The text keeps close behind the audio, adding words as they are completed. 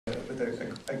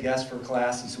with a guest for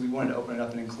class, and so we wanted to open it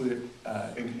up and include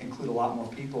a lot more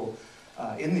people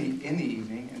in the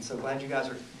evening. And so glad you guys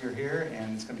you're here,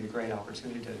 and it's going to be a great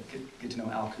opportunity to get to know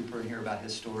Al Kooper and hear about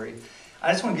his story.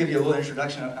 I just want to give you a little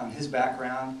introduction on his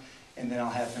background, and then I'll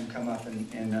have him come up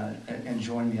and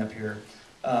join me up here.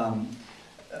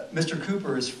 Mr.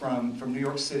 Kooper is from New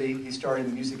York City. He started in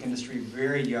the music industry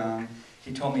very young.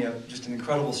 He told me just an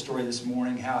incredible story this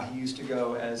morning, how he used to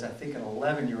go as, I think, an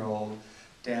 11-year-old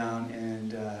down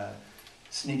and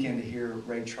sneak in to hear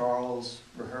Ray Charles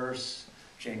rehearse,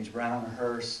 James Brown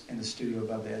rehearse in the studio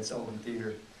above the Ed Sullivan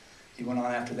Theater. He went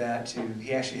on after that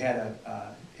he actually had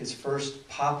his first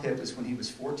pop hit was when he was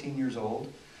 14 years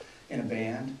old in a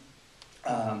band.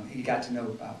 He got to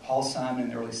know Paul Simon in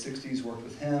the early 60s, worked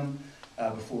with him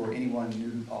before anyone knew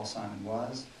who Paul Simon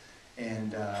was.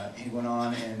 And he went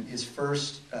on, and his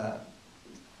first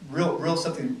real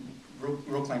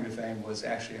claim to fame was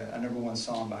actually a #1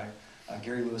 song by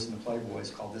Gary Lewis and the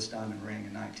Playboys called "This Diamond Ring"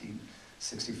 in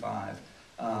 1965.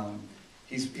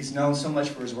 He's known so much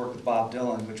for his work with Bob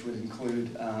Dylan, which would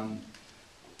include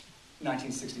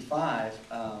 1965.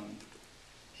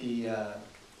 He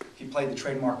played the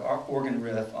trademark organ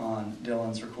riff on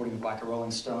Dylan's recording of "Like a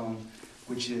Rolling Stone,"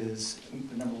 which is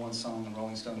the #1 song on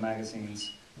Rolling Stone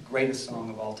magazine's greatest song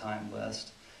of all time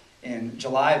list. In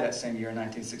July of that same year, in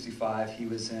 1965, he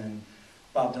was in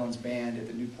Bob Dylan's band at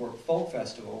the Newport Folk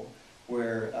Festival,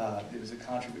 where it was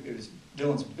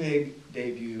Dylan's big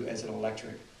debut as an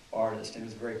electric artist, and it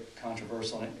was very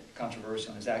controversial. It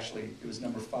was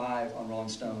 #5 on Rolling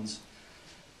Stone's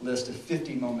list of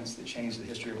 50 moments that changed the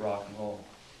history of rock and roll.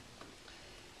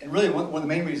 And really, one of the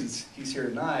main reasons he's here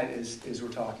tonight is we're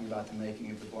talking about the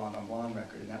making of the Blonde on Blonde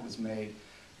record, and that was made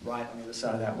right on the other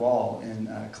side of that wall in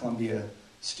Columbia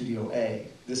Studio A.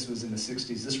 This was in the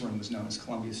 60s. This room was known as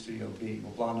Columbia Studio B.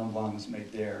 Well, Blonde on Blonde was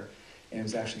made there, and it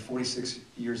was actually 46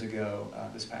 years ago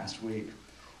this past week.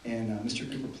 And Mr.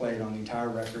 Kooper played on the entire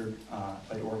record,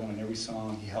 played organ on every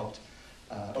song. He helped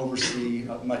oversee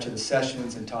much of the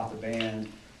sessions and taught the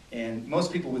band. And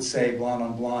most people would say Blonde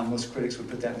on Blonde, most critics would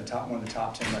put that in one of the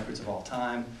top 10 records of all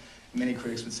time. Many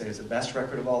critics would say it's the best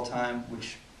record of all time,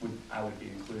 which I would be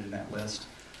included in that list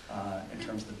in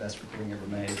terms of the best recording ever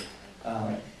made.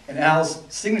 And Al's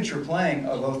signature playing,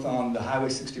 both on the Highway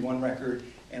 61 record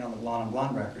and on the Blonde on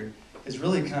Blonde record, is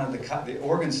really kind of the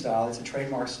organ style. It's a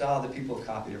trademark style that people have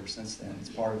copied ever since then. It's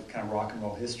part of kind of rock and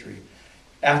roll history.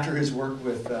 After his work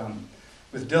with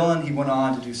Dylan, he went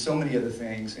on to do so many other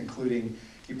things, including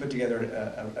he put together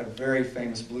a very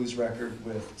famous blues record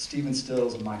with Stephen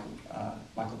Stills and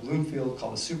Michael Bloomfield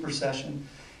called The Super Session.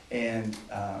 And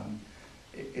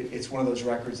it's one of those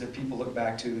records that people look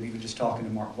back to, and even just talking to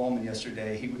Mark Volman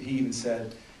yesterday, he even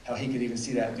said how he could even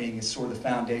see that being as sort of the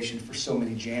foundation for so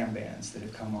many jam bands that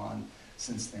have come on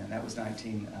since then. That was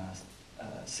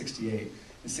 1968.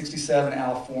 In 67,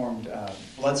 Al formed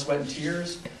Blood, Sweat, and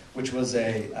Tears, which was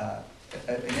an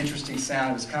interesting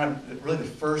sound. It was kind of really the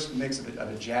first mix of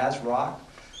a jazz rock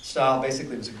style.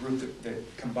 Basically, it was a group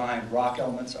that combined rock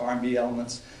elements, R&B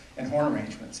elements, and horn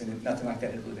arrangements, and nothing like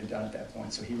that had really been done at that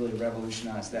point. So he really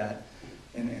revolutionized that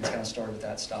and kind of started with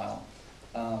that style.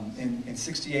 In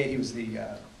 68, he was the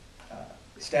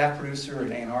staff producer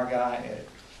and A&R guy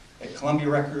at Columbia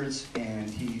Records, and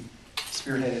he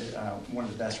spearheaded one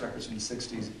of the best records from the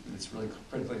 60s that's really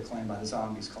critically acclaimed by the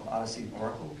Zombies called Odyssey and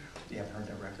Oracle. If you haven't heard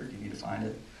that record, you need to find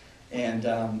it. And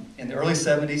in the early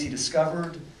 70s, he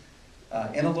discovered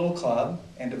in a little club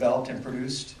and developed and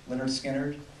produced Lynyrd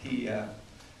Skynyrd. He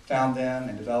found them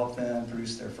and developed them,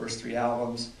 produced their first 3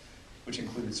 albums, which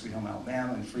included Sweet Home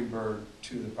Alabama and Freebird,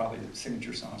 2 of probably the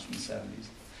signature songs from the 70s.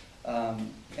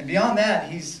 And beyond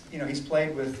that, he's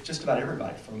played with just about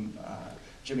everybody, from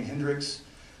Jimi Hendrix,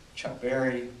 Chuck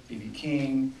Berry, B.B.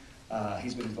 King.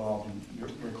 He's been involved in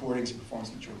recordings and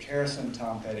performances with George Harrison,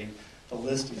 Tom Petty. The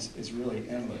list is really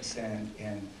endless, and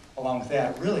along with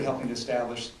that, really helping to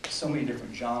establish so many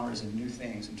different genres and new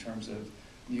things in terms of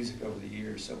music over the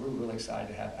years. So we're really excited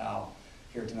to have Al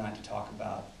here tonight to talk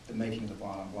about the making of the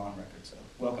Blonde on Blonde record. So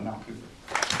welcome, Al Kooper.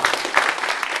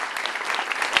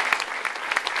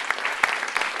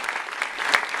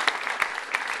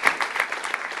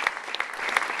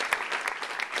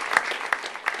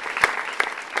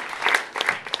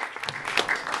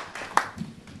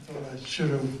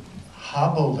 Should have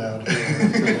hobbled out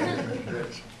here.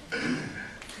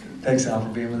 Thanks, Al, for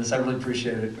being with us. I really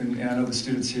appreciate it. And I know the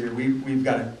students here, we've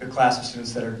got a class of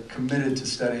students that are committed to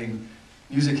studying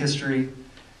music history,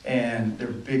 and they're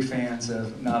big fans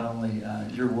of not only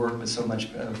your work, but so much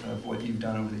of what you've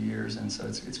done over the years. And so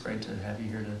it's great to have you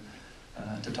here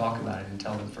to talk about it and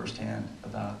tell them firsthand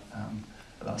about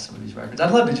about some of these records.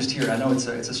 I'd love to just hear it. I know it's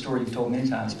a story you've told many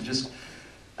times, but just,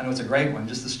 I know it's a great one,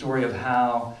 just the story of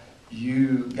how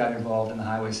you got involved in the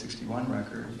Highway 61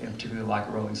 record, and particularly Like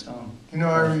a Rolling Stone. You know,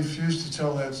 I refuse to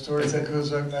tell that story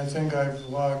because I think I've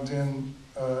logged in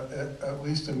at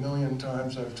least 1 million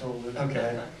times I've told it.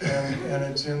 Okay. And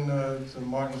it's in the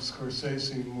Martin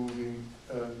Scorsese movie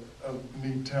of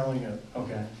me telling it.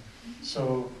 Okay.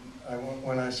 So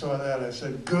when I saw that, I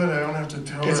said, good, I don't have to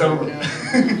tell It's it over.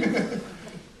 again.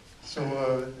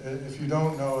 So if you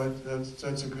don't know it,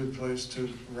 that's a good place to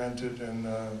rent it and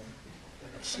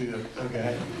see it.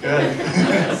 Okay, good.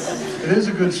 It is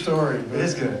a good story. But It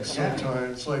is good,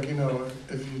 sometimes, it's like, you know,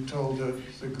 if you told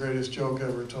the greatest joke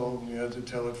ever told and you had to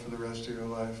tell it for the rest of your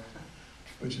life,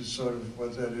 which is sort of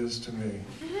what that is to me.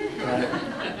 Right.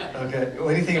 Okay. Well,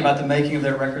 anything about the making of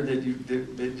that record that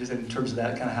just in terms of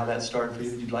that, kind of how that started for you,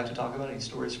 that you'd like to talk about? Any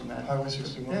stories from that? Highway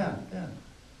 61? Yeah, yeah.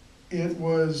 It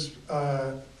was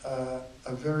a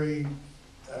very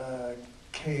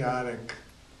chaotic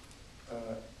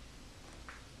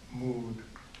mood,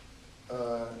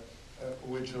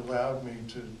 which allowed me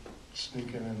to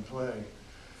sneak in and play.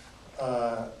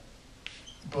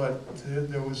 But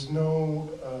there was no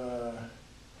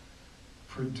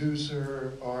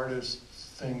producer, artist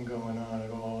thing going on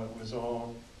at all. It was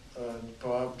all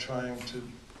Bob trying to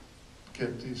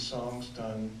get these songs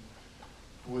done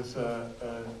with a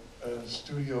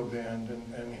studio band,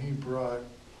 and he brought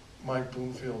Mike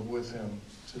Bloomfield with him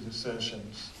to the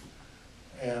sessions.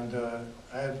 And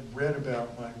I had read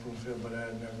about Mike Bloomfield, but I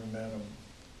had never met him.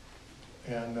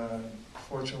 And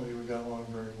fortunately, we got along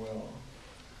very well.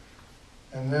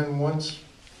 And then once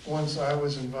I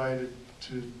was invited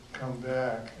to come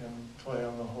back and play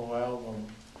on the whole album,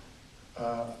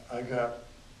 I got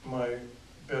my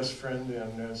best friend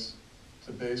in as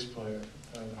the bass player,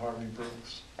 Harvey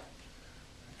Brooks.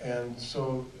 And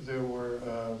so there were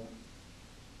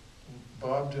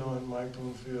Bob Dylan, Mike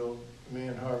Bloomfield, me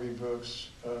and Harvey Brooks,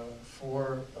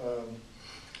 four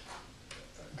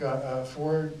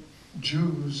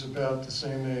Jews about the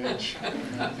same age,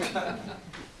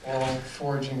 all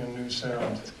forging a new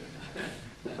sound.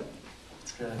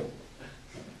 That's good.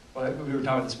 Well, we were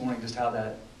talking this morning just how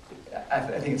that, I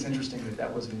think it's interesting that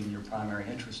that wasn't even your primary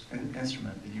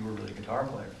instrument, that you were really a guitar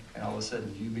player, and all of a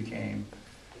sudden you became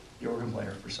the organ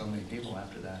player for so many people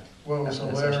after that. Well, it was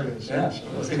hilarious. Yeah.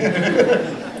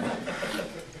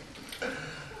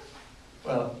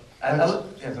 Well, yeah,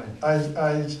 go ahead.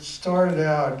 I started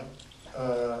out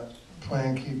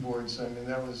playing keyboards. I mean,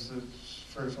 that was the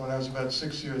first one. I was about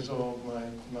 6 years old. My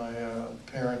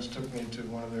parents took me to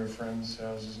one of their friends'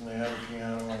 houses, and they had a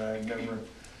piano, and I had never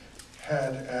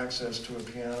had access to a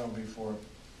piano before.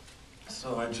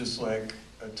 So I just like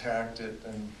attacked it,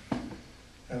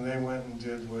 and they went and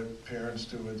did what parents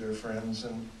do with their friends,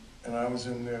 and I was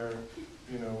in there,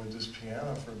 you know, with this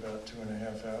piano for about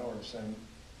 2.5 hours, and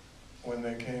when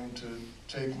they came to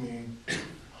take me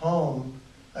home,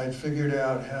 I'd figured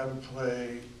out how to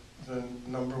play the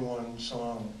 #1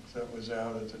 song that was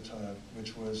out at the time,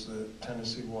 which was the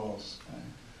Tennessee Waltz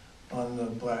on the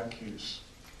Black Keys.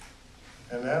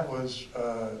 And that was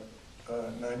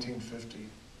 1950.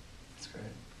 That's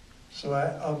great. So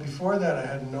before that, I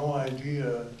had no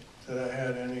idea that I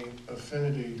had any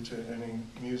affinity to any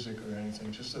music or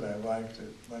anything, just that I liked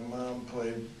it. My mom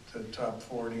played the top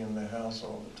 40 in the house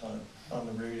all the time on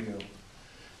the radio.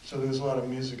 So there was a lot of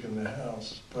music in the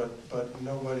house, but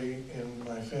nobody in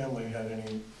my family had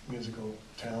any musical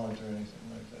talent or anything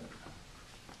like that.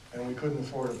 And we couldn't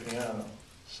afford a piano.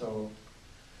 So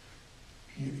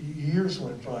years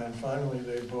went by, and finally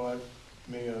they bought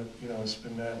me a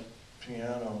spinet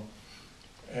piano.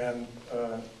 And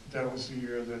that was the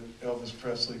year that Elvis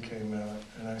Presley came out,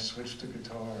 and I switched to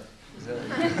guitar.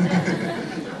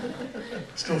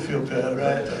 Still feel bad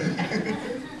about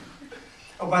that.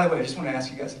 Oh, by the way, I just want to ask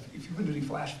you guys, if you've been doing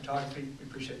flash photography, we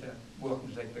appreciate that. Welcome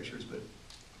to take pictures, but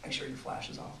make sure your flash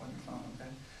is off on your phone, okay?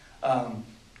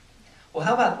 Well,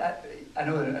 how about, I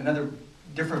know another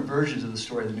different versions of the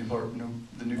story,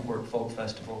 the Newport Folk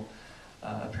Festival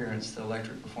appearance, the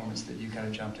electric performance that you kind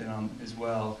of jumped in on as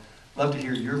well. Love to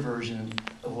hear your version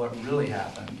of what really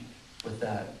happened with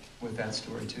that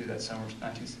story too, that summer of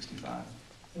 1965.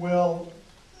 Well,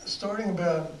 starting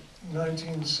about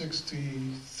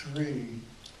 1963,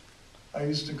 I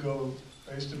used to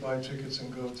buy tickets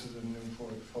and go to the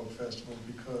Newport Folk Festival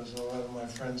because a lot of my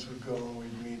friends would go and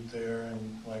we'd meet there,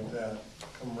 and like that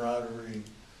camaraderie,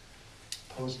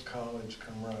 post-college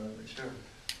camaraderie. Sure.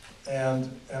 And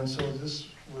so this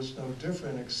was no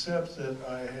different, except that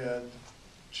I had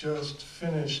just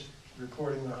finished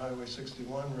recording the Highway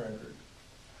 61 record.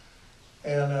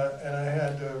 And I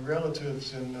had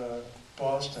relatives in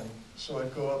Boston, so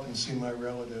I'd go up and see my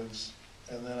relatives,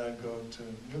 and then I'd go to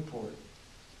Newport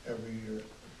every year.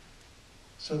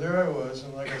 So there I was,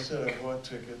 and like I said, I bought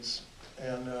tickets,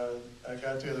 and I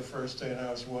got there the first day, and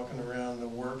I was walking around the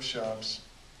workshops,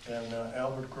 and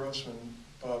Albert Grossman,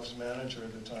 Bob's manager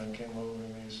at the time, came over to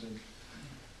me and said,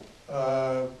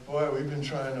 boy, we've been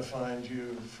trying to find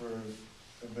you for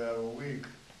about a week.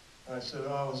 I said,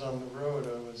 oh, I was on the road,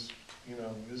 I was,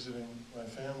 visiting my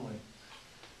family.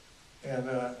 And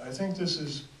I think this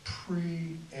is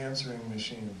pre-answering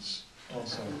machines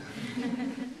also.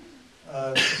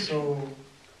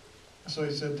 So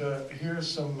he said, here's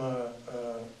some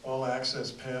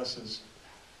all-access passes.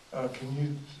 Can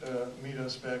you meet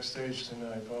us backstage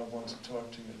tonight? Bob wants to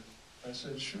talk to you. I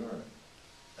said, sure.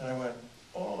 And I went,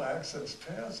 all-access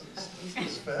passes? This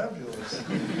is fabulous.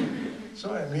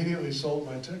 So I immediately sold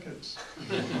my tickets.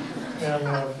 And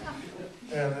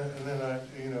then I,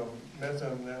 met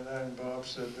them that night, and Bob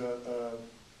said,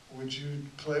 would you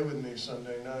play with me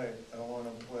Sunday night? I want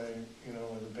to play,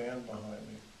 with a band behind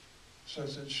me. So I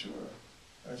said, sure.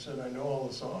 I said, I know all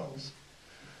the songs.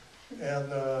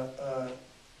 And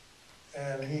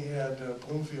he had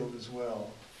Bloomfield as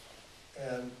well.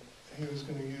 And he was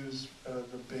going to use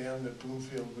the band that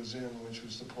Bloomfield was in, which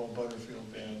was the Paul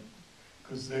Butterfield band,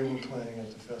 because they were playing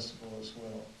at the festival as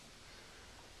well.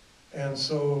 And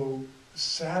so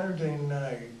Saturday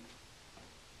night,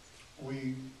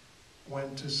 we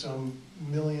went to some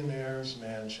millionaire's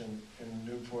mansion in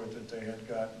Newport that they had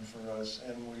gotten for us,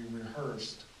 and we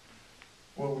rehearsed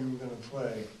what we were going to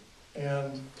play.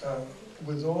 And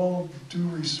with all due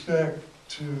respect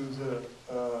to the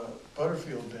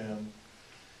Butterfield band,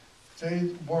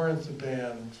 they weren't the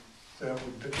band that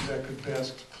could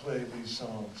best play these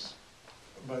songs.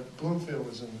 But Bloomfield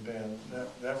was in the band.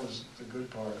 That was the good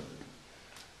part of it.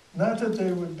 Not that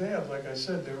they were bad, like I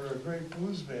said, they were a great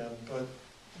blues band, but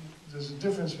there's a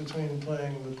difference between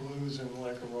playing the blues and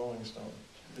like a Rolling Stone.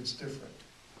 It's different.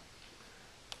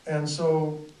 And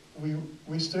so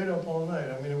we stayed up all night.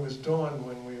 I mean, it was dawn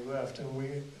when we left, and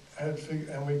we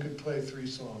could play 3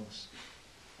 songs,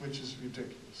 which is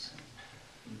ridiculous.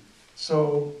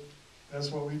 So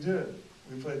that's what we did.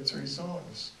 We played 3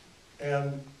 songs.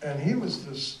 And he was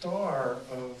the star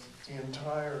of the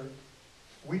entire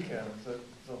weekend, the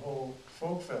whole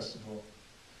folk festival.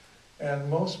 And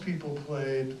most people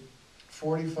played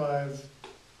 45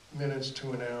 minutes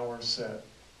to an hour set.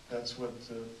 That's what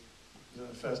the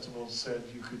festival said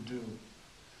you could do.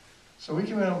 So we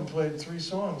came out and played 3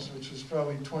 songs, which was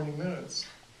probably 20 minutes,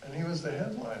 and he was the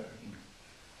headliner.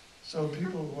 So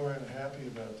people weren't happy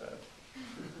about that,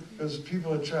 because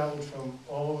people had traveled from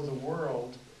all over the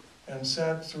world and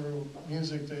sat through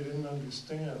music they didn't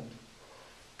understand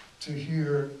to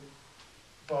hear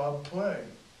Bob play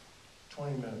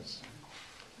 20 minutes.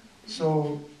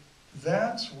 So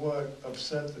that's what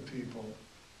upset the people,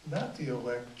 not the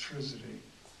electricity,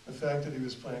 the fact that he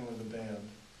was playing with a band.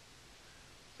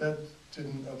 That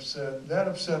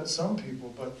upset some people,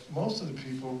 but most of the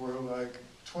people were like,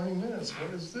 20 minutes,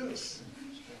 what is this?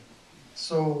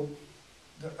 So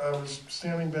I was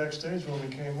standing backstage when we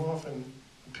came off, and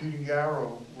Peter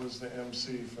Yarrow was the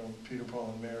MC from Peter, Paul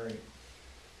and Mary.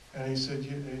 And he said,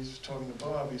 he's talking to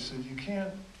Bob, he said, you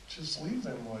can't just leave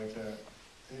them like that.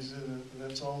 He said,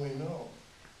 that's all we know.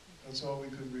 That's all we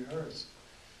could rehearse.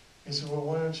 He said, well,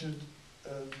 why don't you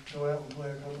go out and play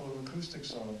a couple of acoustic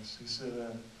songs? He said,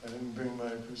 I didn't bring my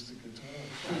acoustic guitar.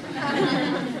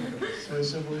 So he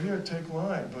said, well, here, take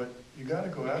mine, but you got to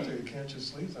go out there. You can't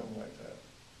just leave them like that.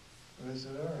 And I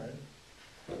said, all right.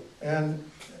 And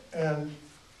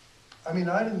I mean,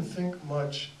 I didn't think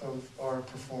much of our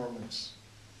performance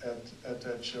at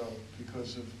that show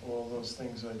because of all those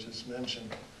things I just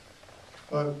mentioned.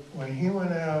 But when he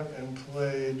went out and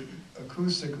played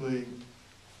acoustically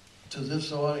to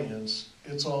this audience,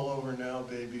 It's All Over Now,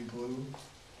 Baby Blue,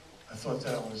 I thought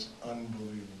that was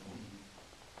unbelievable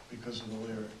because of the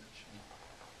lyric.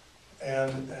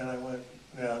 And I went,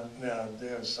 now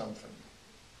there's something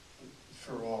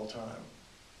for all time.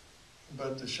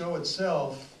 But the show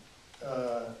itself,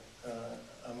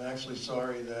 I'm actually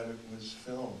sorry that it was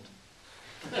filmed.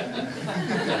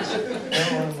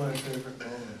 That's one of my favorite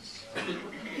moments. Well,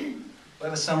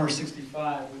 that was summer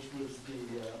 '65, which was the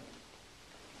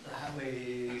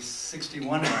Highway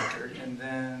 61 record, and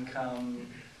then come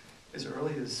as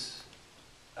early as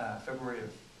February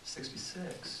of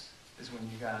 '66 is when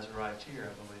you guys arrived here,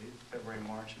 I believe, February,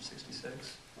 March of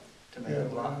 '66, to make the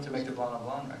Blonde on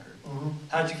Blonde record. Mm-hmm.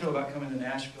 How did you feel about coming to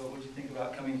Nashville? What did you think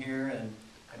about coming here, and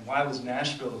why was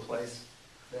Nashville the place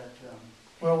that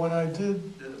well, when I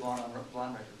did the Blonde on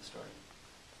Blonde record started?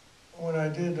 when I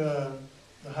did the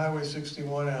Highway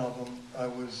 61 album, I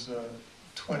was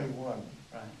 21,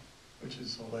 Right. which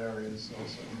is hilarious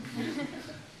also.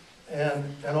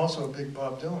 and also a big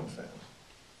Bob Dylan fan.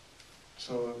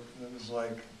 So it was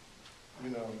like, you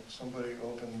know, somebody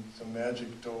opened the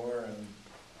magic door and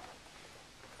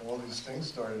all these things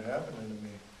started happening to me.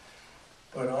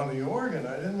 But on the organ,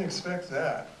 I didn't expect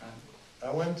that. I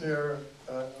went there,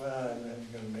 you're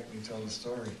going to make me tell the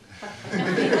story.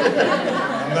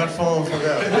 I'm not falling for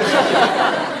that.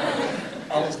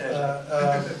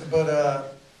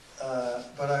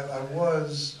 But I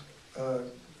was,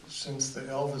 since the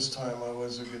Elvis time, I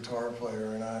was a guitar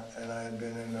player, and I had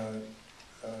been in a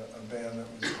band that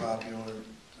was popular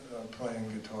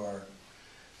playing guitar.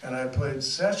 And I played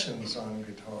sessions on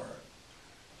guitar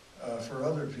for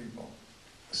other people.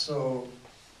 So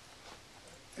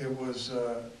it was,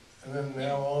 and then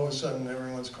now all of a sudden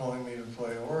everyone's calling me to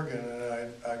play organ,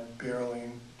 and I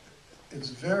barely, it's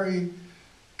very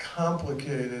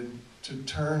complicated to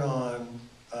turn on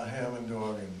a Hammond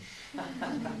organ.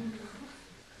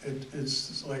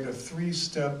 It's like a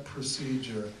 3-step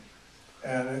procedure,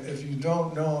 and if you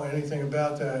don't know anything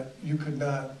about that, you could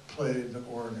not play the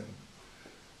organ.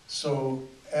 So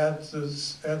at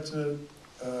the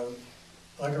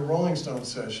like a Rolling Stone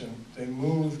session, they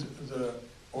moved the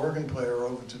organ player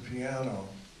over to piano,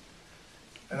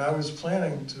 and I was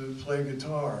planning to play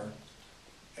guitar,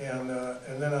 and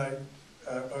then I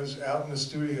was out in the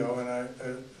studio,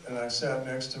 and I sat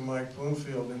next to Mike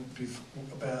Bloomfield, and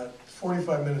about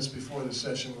 45 minutes before the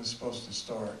session was supposed to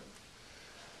start,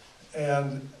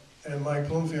 and Mike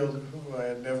Bloomfield, who I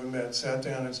had never met, sat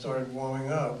down and started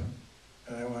warming up,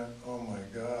 and I went, oh my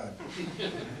God,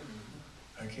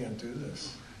 I can't do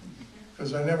this.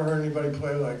 Because I never heard anybody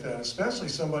play like that, especially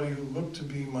somebody who looked to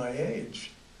be my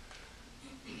age.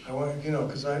 I went, you know,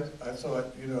 because I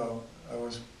thought, you know, I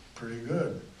was pretty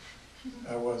good.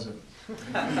 I wasn't.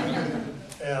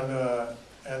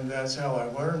 And that's how I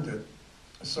learned it.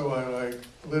 So I like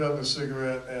lit up a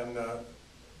cigarette and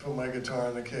put my guitar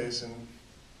in the case and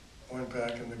went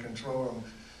back in the control room.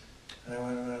 And I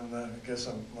went, I guess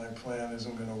my plan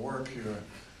isn't going to work here.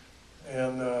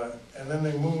 And then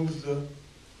they moved the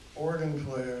organ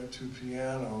player to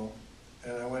piano,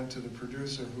 and I went to the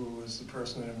producer, who was the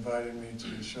person that invited me to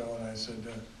the show, and I said,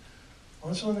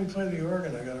 why don't you let me play the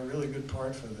organ? I got a really good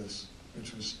part for this,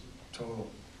 which was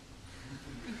total.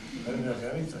 I didn't have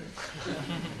anything.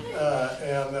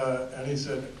 And he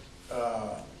said,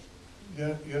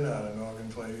 you're not an organ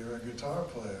player, you're a guitar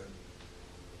player.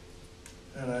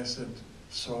 And I said,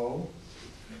 so?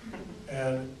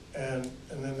 And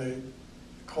then they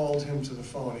called him to the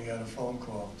phone. He had a phone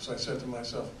call. So I said to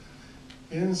myself,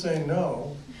 he didn't say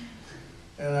no.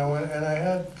 And I went, and I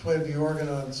had played the organ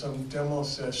on some demo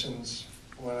sessions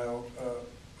when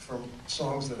from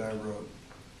songs that I wrote.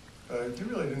 But I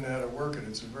really didn't know how to work it.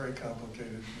 It's a very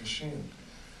complicated machine.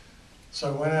 So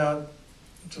I went out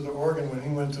to the organ when he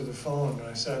went to the phone, and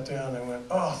I sat down and I went,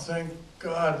 oh, thank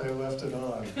God they left it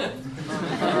on.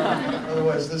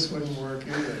 Otherwise this wouldn't work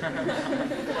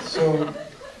either. So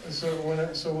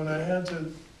when I had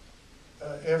to,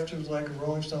 after like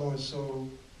Rolling Stone was so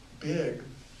big,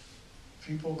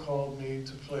 people called me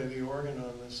to play the organ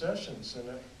on the sessions,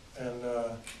 and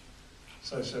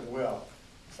so I said, well,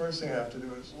 first thing I have to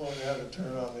do is learn how to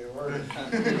turn on the organ.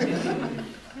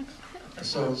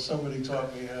 So somebody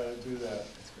taught me how to do that,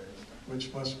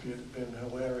 which must have been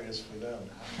hilarious for them.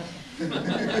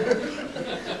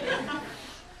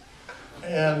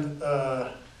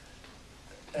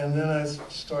 And then I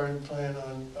started playing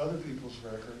on other people's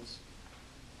records.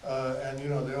 And you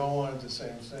know, they all wanted the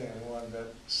same thing. They wanted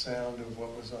that sound of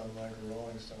what was on like a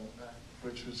Rolling Stone,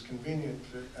 which was convenient,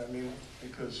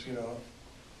 because, you know,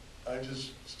 I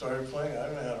just started playing. I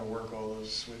don't know how to work all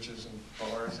those switches and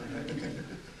bars and everything.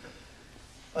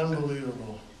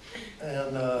 Unbelievable.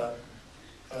 And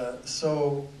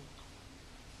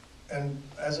and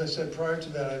as I said, prior to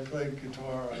that, I played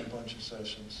guitar on a bunch of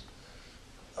sessions.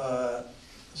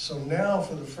 So now,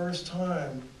 for the first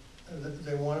time,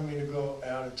 they wanted me to go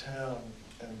out of town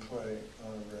and play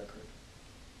on a record.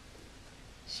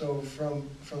 So from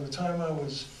the time I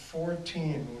was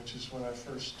 14, which is when I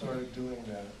first started doing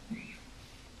that,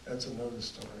 that's another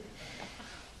story,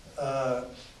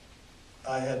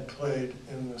 I had played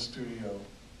in the studio.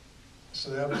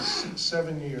 So that was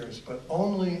 7 years, but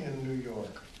only in New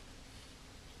York,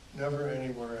 never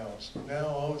anywhere else. Now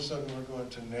all of a sudden we're going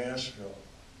to Nashville.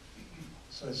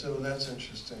 So I said, well, that's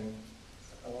interesting.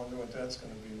 I wonder what that's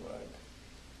going to be like.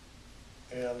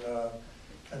 And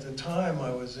at the time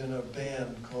I was in a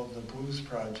band called the Blues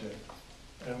Project,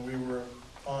 and we were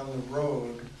on the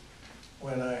road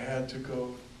when I had to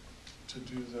go to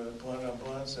do the Blonde on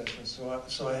Blonde session.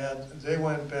 They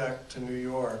went back to New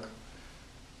York.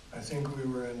 I think we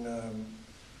were in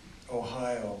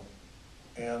Ohio,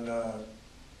 and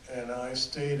I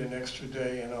stayed an extra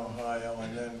day in Ohio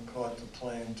and then caught the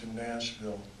plane to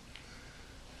Nashville.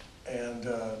 And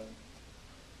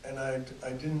I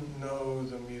didn't know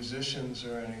the musicians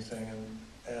or anything,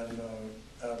 and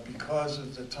because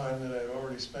of the time that I'd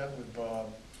already spent with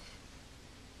Bob,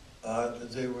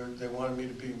 they wanted me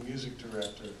to be music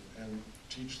director and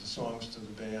teach the songs to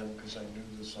the band because I knew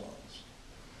the songs.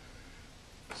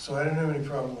 So I didn't have any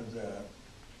problem with that.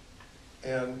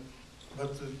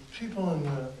 But the people in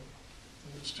the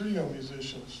studio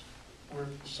musicians were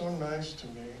so nice to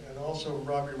me, and also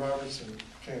Robbie Robertson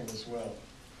came as well.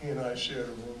 He and I shared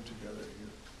a room together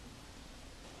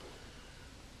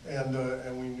here.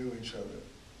 And we knew each other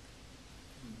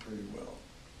pretty well.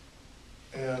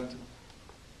 And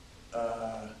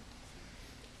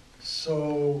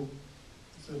so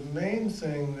the main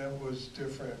thing that was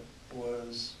different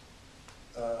was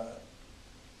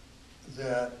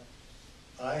that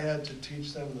I had to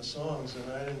teach them the songs,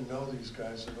 and I didn't know these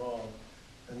guys at all.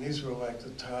 And these were like the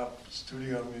top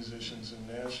studio musicians in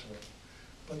Nashville.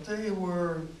 But they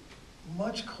were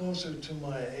much closer to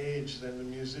my age than the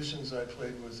musicians I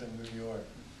played with in New York.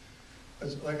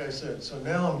 Like I said, so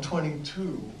now I'm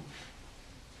 22,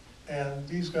 and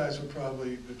these guys were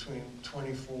probably between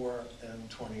 24 and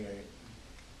 28.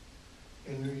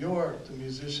 In New York, the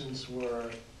musicians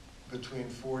were between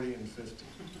 40 and 50.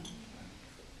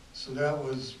 So that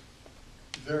was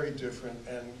very different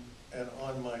and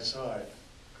on my side,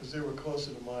 because they were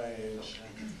closer to my age.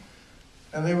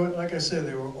 And they were, like I said,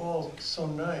 they were all so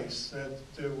nice that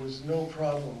there was no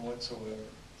problem whatsoever.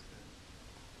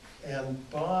 And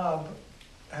Bob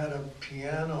had a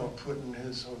piano put in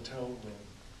his hotel room.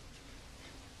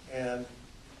 And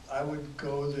I would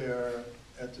go there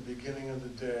at the beginning of the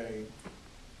day,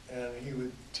 and he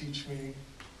would teach me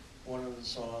one of the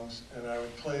songs, and I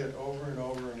would play it over and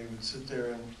over, and he would sit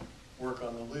there and work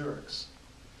on the lyrics.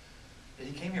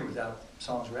 He came here without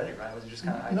songs ready, right? Was it just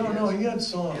kind of ideas? No, he had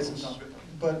songs. He had some songs written.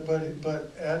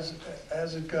 But as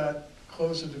it got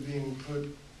closer to being put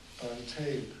on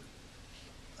tape,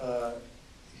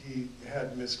 he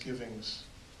had misgivings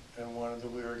and wanted the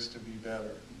lyrics to be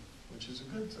better, which is a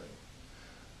good thing.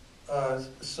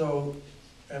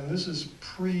 And this is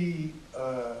pre-cassette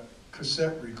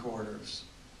recorders.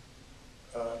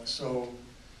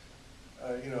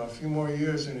 You know, a few more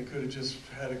years and he could have just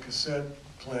had a cassette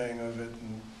playing of it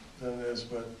and done this,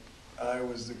 but I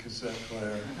was the cassette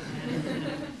player.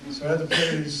 So I had to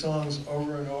play these songs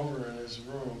over and over in his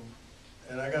room,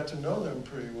 and I got to know them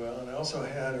pretty well, and I also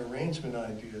had arrangement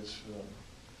ideas for them.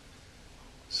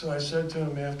 So I said to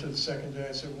him after the second day,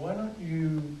 I said, why don't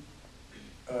you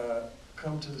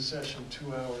come to the session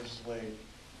 2 hours late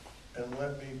and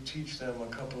let me teach them a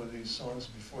couple of these songs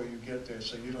before you get there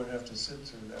so you don't have to sit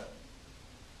through that.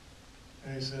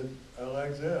 And he said, I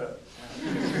like that.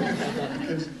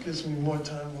 It gives me more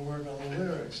time to work on the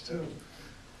lyrics too.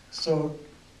 So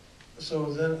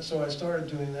I started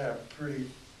doing that pretty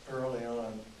early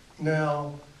on.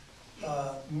 Now,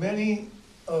 many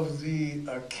of the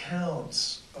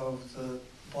accounts of the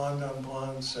Blonde on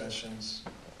Blonde sessions,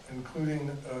 including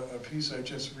a piece I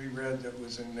just reread that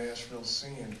was in Nashville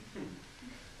Scene,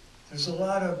 there's a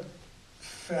lot of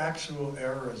factual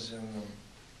errors in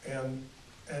them.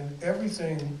 And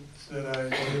everything that I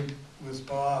did with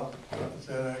Bob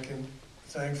that I can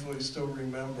thankfully still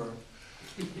remember,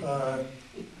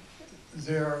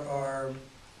 there are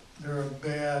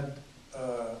bad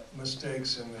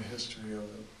mistakes in the history of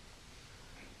it,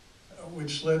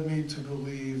 which led me to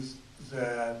believe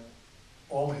that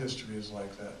all history is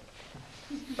like that.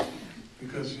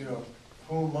 Because, you know,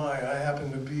 who am I? I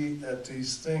happen to be at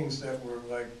these things that were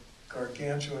like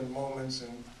gargantuan moments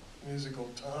in musical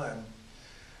time.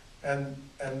 And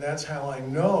that's how I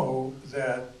know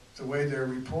that the way they're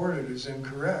reported is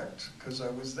incorrect, because I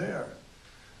was there.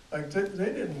 Like, they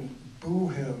didn't boo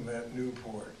him at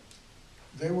Newport.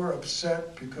 They were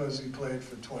upset because he played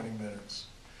for 20 minutes.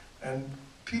 And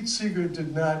Pete Seeger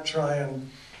did not try and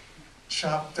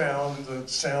chop down the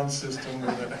sound system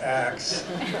with an axe.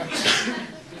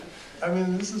 I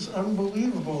mean, this is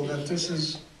unbelievable that this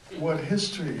is what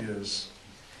history is.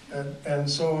 And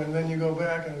then you go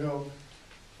back and go,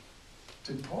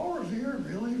 did Paul Revere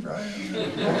really write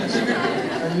it?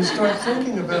 And you start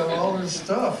thinking about all this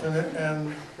stuff,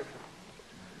 and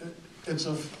it's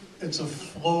a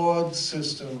flawed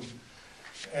system.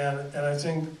 And I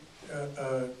think,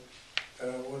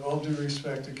 with all due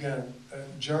respect, again,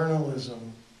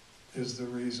 journalism is the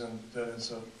reason that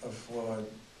it's a flawed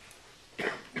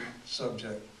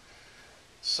subject.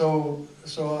 So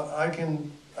I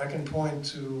can point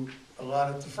to a lot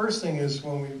of, the first thing is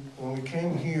when we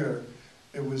came here,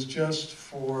 it was just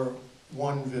for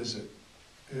one visit.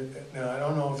 Now I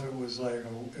don't know if it was like,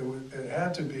 it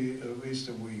had to be at least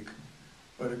a week,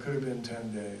 but it could have been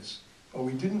 10 days. But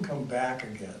we didn't come back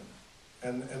again.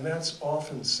 And that's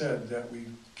often said, that we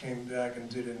came back and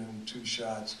did it in 2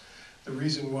 shots. The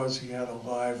reason was he had a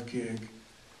live gig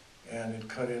and it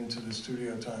cut into the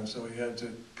studio time, so he had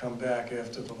to come back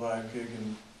after the live gig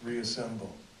and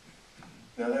reassemble.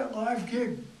 Now that live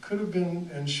gig could have been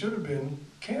and should have been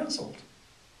canceled,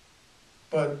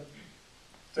 but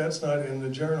that's not in the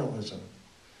journalism.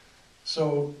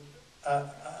 So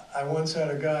I once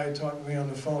had a guy talk to me on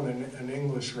the phone, an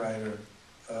English writer,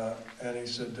 and he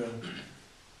said,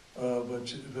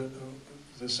 but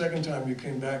the second time you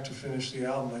came back to finish the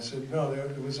album, I said, no, there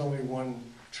was only one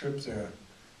trip there.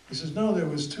 He says, no, there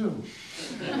was 2.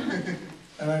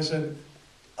 And I said,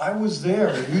 I was there.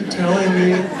 Are you telling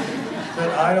me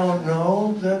that I don't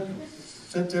know that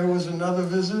there was another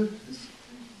visit?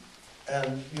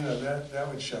 And, you know, that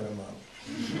would shut him up.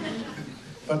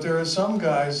 But there are some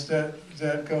guys that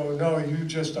go, no, you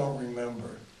just don't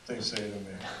remember, they say to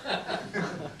me.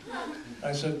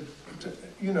 I said,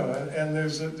 you know, and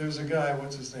there's a guy,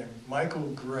 what's his name? Michael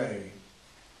Gray.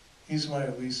 He's my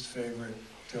least favorite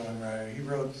Dylan writer. He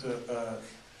wrote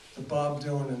the Bob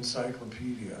Dylan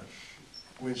Encyclopedia,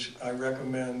 which I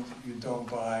recommend you don't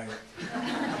buy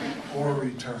or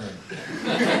return.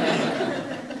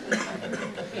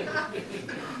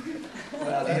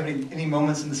 Well, do you have any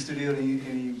moments in the studio,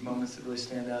 any moments that really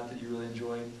stand out that you really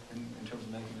enjoyed in terms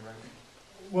of making the record?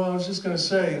 Well, I was just going to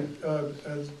say,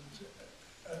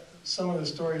 some of the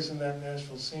stories in that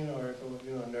Nashville Scene article,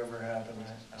 you know, never happened,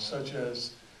 such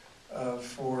as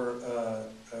for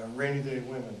Rainy Day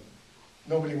Women.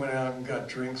 Nobody went out and got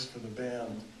drinks for the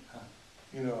band,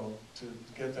 you know, to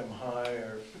get them high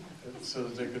or so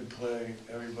that they could play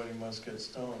Everybody Must Get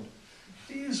Stoned.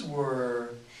 These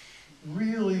were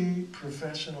really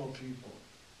professional people,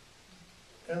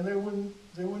 and they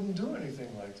wouldn't do anything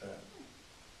like that.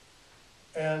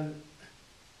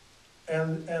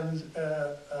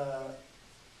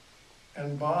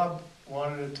 And Bob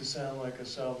wanted it to sound like a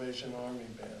Salvation Army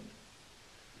band.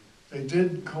 They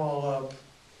did call up,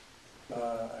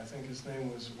 I think his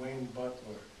name was Wayne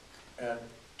Butler, at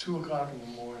 2 o'clock in the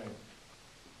morning.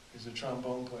 He's a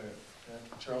trombone player.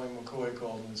 And Charlie McCoy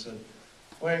called him and said,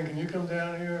 Wayne, can you come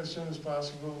down here as soon as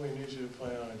possible? We need you to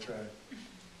play on a track.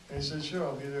 And he said, sure,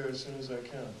 I'll be there as soon as I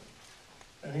can.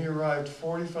 And he arrived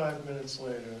 45 minutes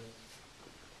later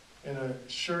in a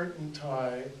shirt and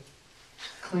tie,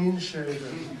 clean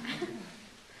shaven,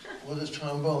 with his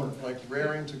trombone, like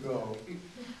raring to go.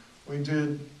 We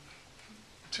did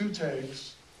 2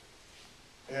 takes,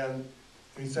 and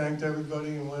he thanked everybody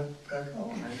and went back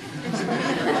home.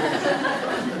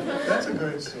 That's a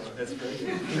great story. That's great.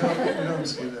 You don't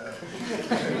see that.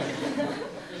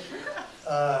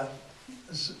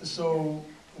 So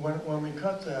when we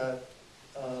cut that,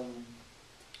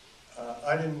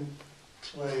 I didn't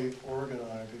play organ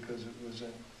on it because it was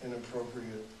an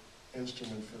inappropriate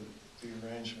instrument for the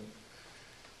arrangement.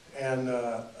 And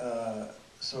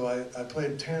so I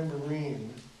played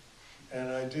tambourine,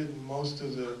 and I did most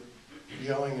of the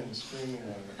yelling and screaming on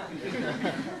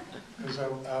it. Because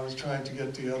I was trying to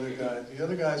get the other guy. The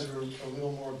other guys were a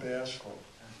little more bashful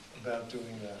about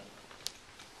doing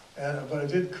that. But I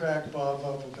did crack Bob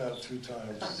up about 2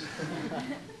 times,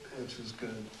 which was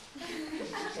good.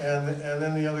 And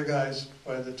then the other guys,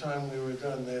 by the time we were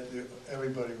done,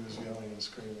 everybody was yelling and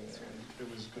screaming.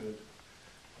 It was good.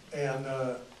 And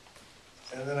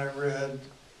then I read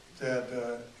that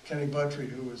Kenny Buttry,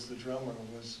 who was the drummer,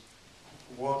 was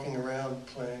walking around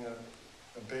playing a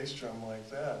bass drum like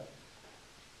that.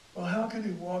 Well, how could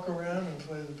he walk around and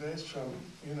play the bass drum,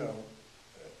 you know,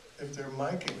 if they're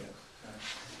micing it?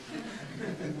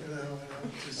 You know,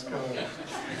 just going.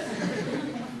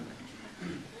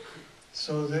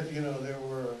 So that, you know,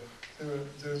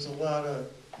 there's a lot of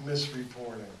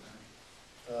misreporting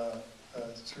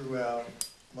throughout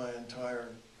my entire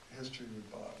history with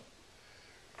Bob.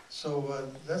 So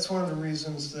that's one of the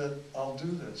reasons that I'll do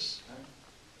this,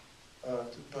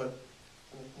 but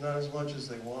not as much as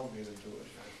they want me to do it.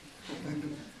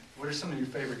 What are some of your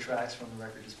favorite tracks from the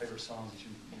record, just favorite songs that you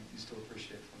still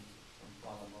appreciate from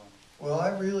Bob and Bob? Well, I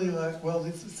really like, well,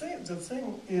 the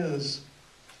thing is,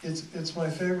 it's my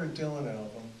favorite Dylan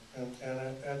album,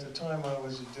 and at the time I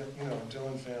was a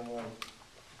Dylan fan, like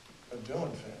a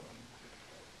Dylan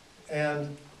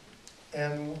fan.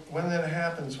 And when that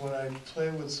happens, when I play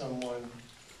with someone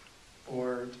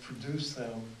or produce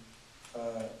them,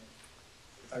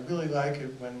 I really like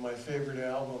it when my favorite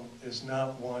album is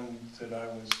not one that I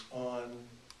was on,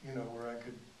 you know, where I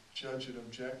could judge it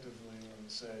objectively and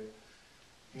say,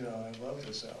 you know, I love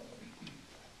this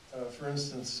album. For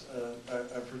instance,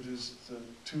 I produced the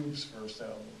Tube's first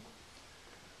album.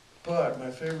 But my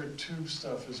favorite Tube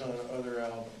stuff is on other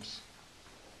albums.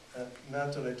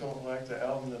 Not that I don't like the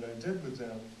album that I did with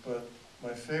them, but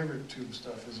my favorite Tube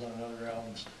stuff is on other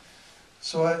albums.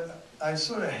 So I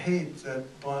sort of hate that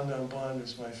Bond on Bond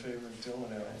is my favorite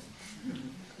Dylan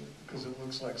album, because it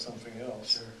looks like something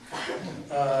else.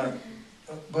 Sure.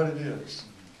 But it is.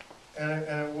 And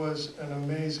it was an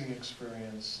amazing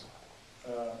experience.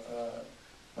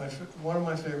 One of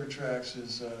my favorite tracks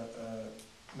is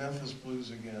Memphis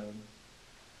Blues Again,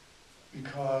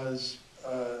 because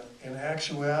in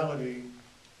actuality,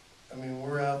 I mean,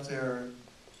 we're out there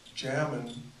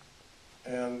jamming,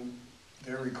 and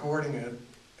they're recording it,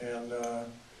 and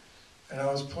I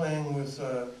was playing with,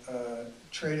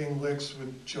 trading licks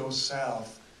with Joe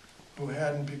South, who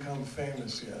hadn't become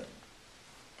famous yet,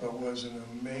 but was an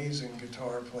amazing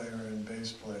guitar player and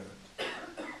bass player.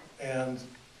 And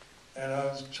I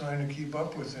was trying to keep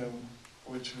up with him,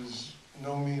 which was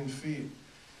no mean feat.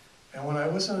 And when I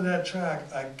listened to that track,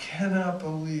 I cannot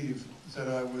believe that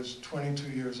I was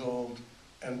 22 years old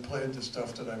and played the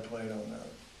stuff that I played on that.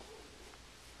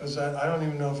 Because I don't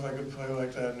even know if I could play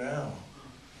like that now.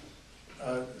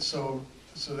 So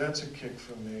that's a kick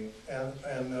for me. And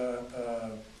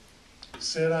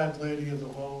Sad-Eyed Lady of the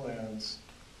Lowlands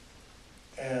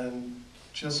and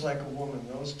Just Like a Woman,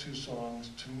 those two songs,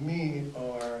 to me,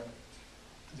 are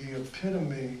the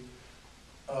epitome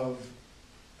of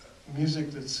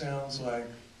music that sounds like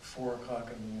 4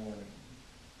 o'clock in the morning.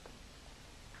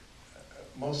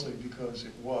 Mostly because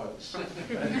it was.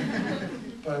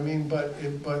 But I mean, but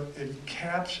it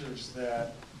captures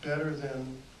that better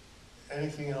than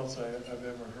anything else I've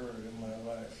ever heard in my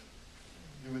life.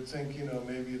 You would think, you know,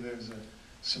 maybe there's a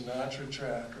Sinatra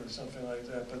track or something like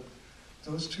that, but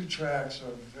those two tracks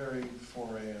are very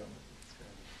 4 a.m.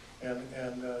 And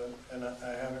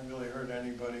I haven't really heard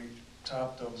anybody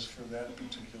top those for that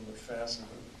particular facet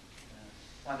of it.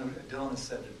 Yeah. I know Dylan has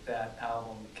said that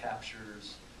album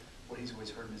captures what he's always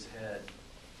heard in his head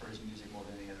for his music more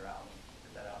than any other album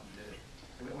that album did.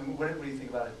 I mean, what do you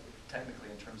think about it technically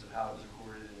in terms of how it was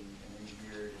recorded and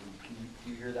engineered? And can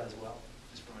you hear that as well,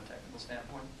 just from a technical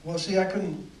standpoint? Well, see, I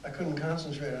couldn't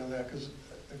concentrate on that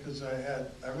because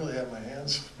I really had my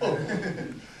hands full.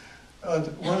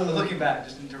 Looking back,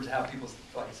 just in terms of how people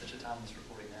feel like it's such a timeless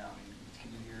recording now, I mean,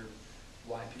 can you hear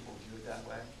why people view it that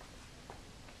way?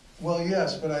 Well,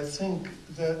 yes, but I think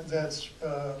that's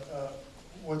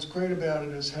what's great about it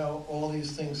is how all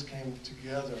these things came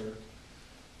together.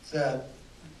 That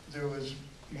there was,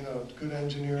 you know, good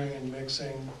engineering and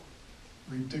mixing,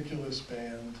 ridiculous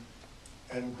band,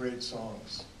 and great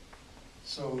songs.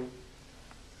 So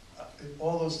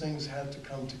all those things had to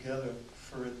come together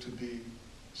for it to be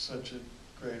such a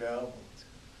great album.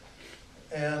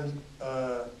 And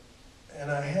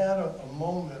I had a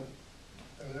moment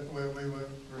where we were,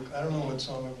 I don't know what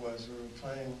song it was, we were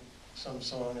playing some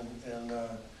song and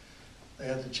they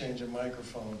had to change a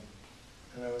microphone.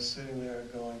 And I was sitting there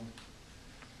going,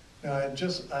 now I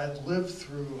had lived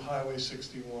through Highway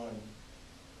 61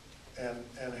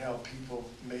 and how people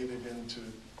made it into,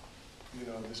 you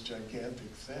know, this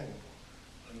gigantic thing,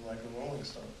 and like a Rolling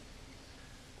Stone.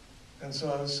 And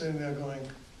so I was sitting there going,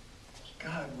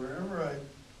 God, wherever I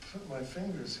put my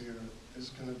fingers here is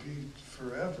going to be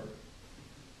forever.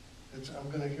 I'm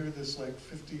going to hear this like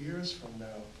 50 years from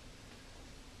now.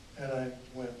 And I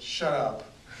went, shut up.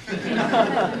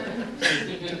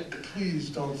 Please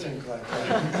don't think like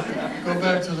that. Go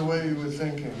back to the way you were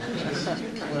thinking. Just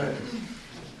play.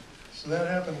 So that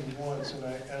happened once, and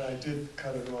I did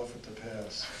cut it off at the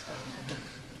pass.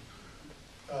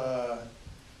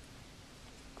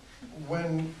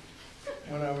 When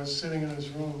I was sitting in his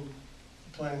room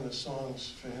playing the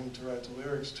songs for him to write the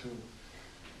lyrics to,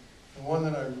 the one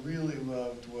that I really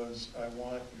loved was I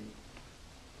Want You.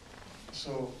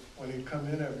 So when he'd come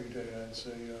in every day, I'd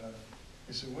say,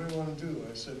 he said, what do you want to do?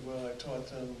 I said, well, I taught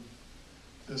them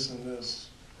this and this.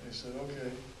 And he said,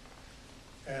 okay.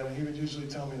 And he would usually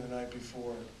tell me the night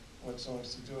before what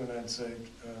songs to do, and I'd say,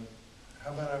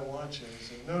 how about I Want You? He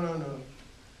said, no, no, no.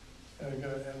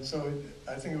 And so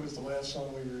I think it was the last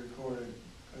song we recorded,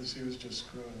 because he was just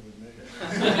screwing with me.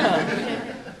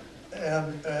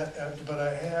 But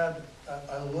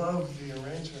I loved the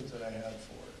arrangement that I had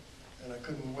for it, and I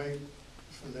couldn't wait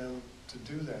for them to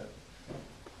do that.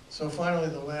 So finally,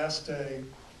 the last day,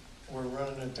 we're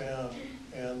running it down,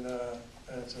 and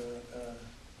it's a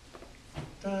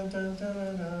dun dun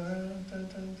dun dun dun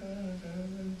dun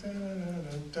dun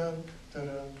dun dun dun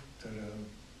dun dun.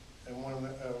 And one of the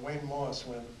Wayne Moss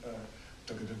went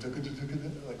like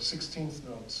 16th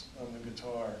notes on the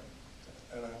guitar,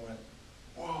 and I went,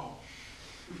 "Whoa,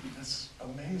 that's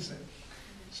amazing!"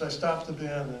 So I stopped the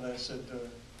band and I said,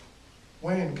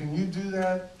 "Wayne, can you do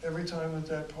that every time that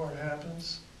that part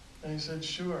happens?" And he said,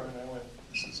 "Sure." And I went,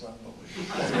 "This is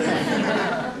unbelievable."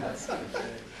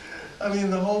 I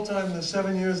mean, the whole time, the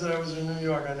 7 years that I was in New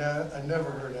York, I never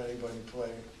heard anybody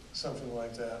play something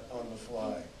like that on the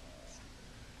fly.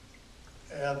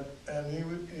 And he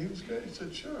was great. He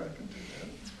said, "Sure, I can do that."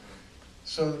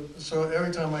 So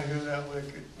every time I hear that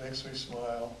lick, it makes me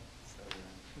smile,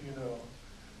 you know.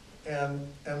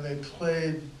 And they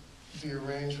played the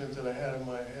arrangement that I had in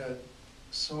my head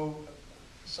so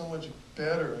much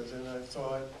better than I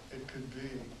thought it could be.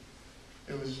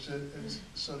 It was just,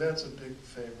 so that's a big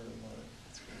favorite of mine.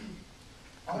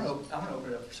 I'm gonna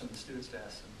open it up for some of the students to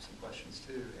ask some questions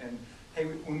too. And hey,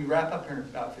 when we wrap up here in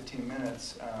about 15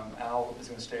 minutes, Al is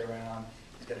gonna stay around.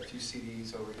 He's got a few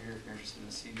CDs over here if you're interested in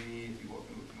the CD, if you want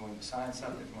him to sign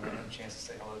something, if you want to have a chance to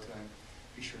say hello to him,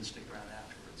 be sure to stick around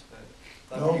afterwards.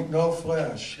 But No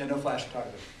flash. Yeah, no flash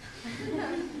photography.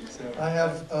 So,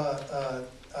 I've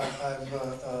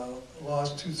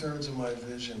lost 2/3 of my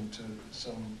vision to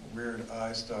some weird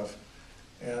eye stuff,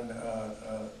 and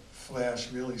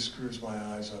flash really screws my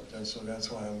eyes up. So that's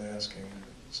why I'm asking.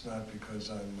 It's not because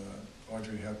I'm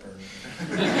Audrey Hepburn.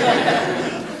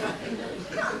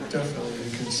 Definitely,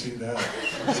 you can see that.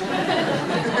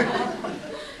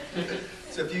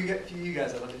 So if you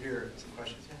guys, I'd love to hear some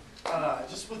questions. Yeah.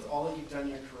 Just with all that you've done in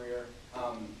your career,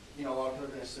 you know, a lot of people are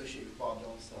going to associate with Bob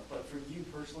Dylan stuff, but for you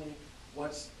personally,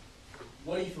 what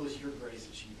do you feel is your greatest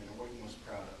achievement, or what are you most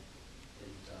proud of that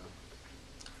you've done?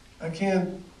 I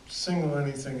can't single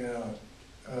anything out.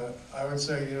 I would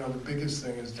say, you know, the biggest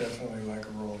thing is definitely like a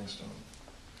Rolling Stone.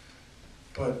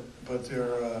 But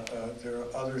there are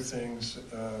other things.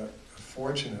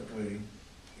 Fortunately,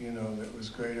 you know, that was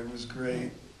great. It was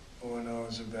great when I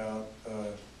was about.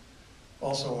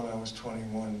 Also, when I was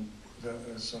 21,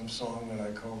 some song that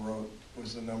I co-wrote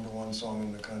was the #1 song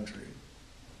in the country.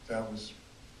 That was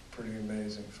pretty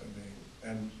amazing for me,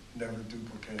 and never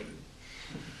duplicated.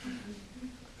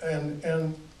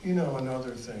 And you know, and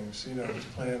other things, you know,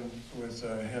 playing with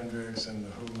Hendrix and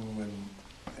the Who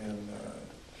and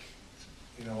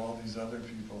you know, all these other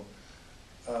people.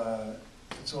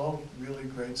 It's all really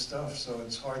great stuff, so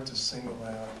it's hard to single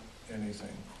out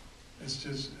anything. It's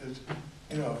just,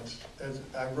 you know,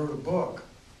 I wrote a book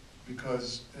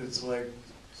because it's like,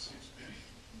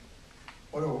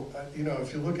 you know,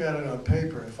 if you look at it on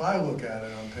paper, if I look at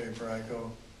it on paper, I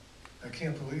go, I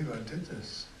can't believe I did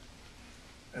this.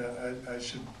 And I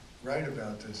should write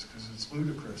about this because it's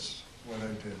ludicrous what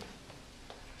I did.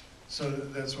 So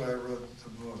that's why I wrote the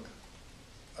book.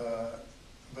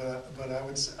 But I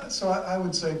would say, I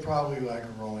would say probably like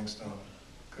a Rolling Stone,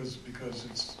 because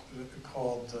it's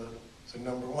called the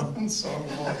 #1 song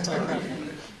of all time.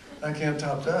 I can't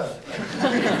top that.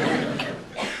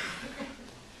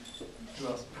 Who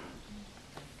else?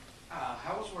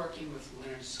 How was working with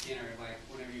Leonard Skinner? Like,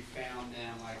 whenever you found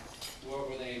them, like, what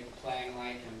were they playing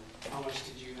like, and how much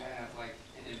did you have like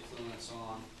an influence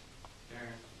on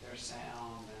their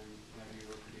sound and whenever you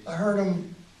were producing?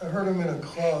 I heard him in a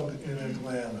club in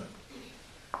Atlanta.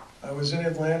 I was in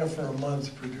Atlanta for a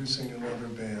month producing another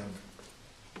band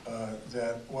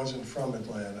that wasn't from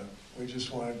Atlanta. We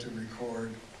just wanted to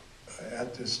record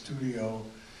at this studio,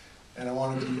 and I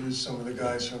wanted to use some of the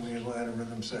guys from the Atlanta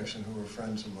rhythm section who were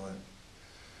friends of mine.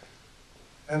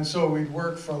 And so we'd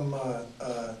work from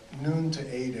noon to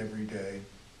 8 every day,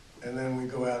 and then we'd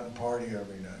go out and party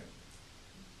every night.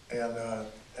 And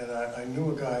I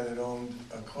knew a guy that owned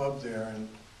a club there,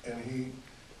 and he,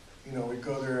 you know, we'd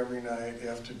go there every night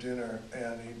after dinner,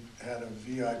 and he had a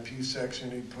VIP section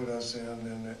he'd put us in,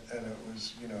 and it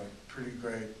was, you know, pretty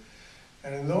great.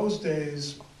 And in those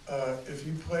days, if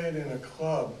you played in a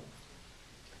club,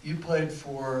 you played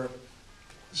for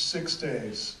 6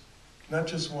 days, not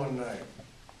just one night,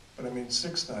 but I mean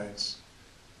 6 nights,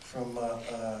 from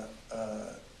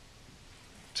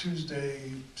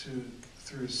Tuesday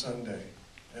through Sunday,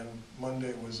 and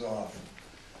Monday was off.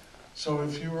 So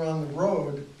if you were on the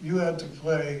road, you had to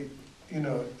play, you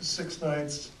know, 6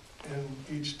 nights in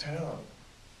each town.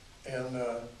 And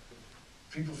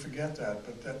people forget that,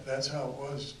 but that's how it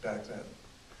was back then.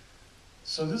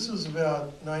 So this was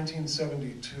about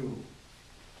 1972.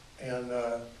 And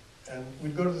and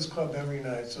we'd go to this club every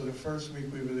night. So the first week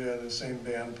we were there, the same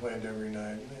band played every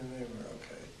night, and they were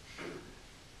okay.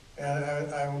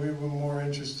 And we were more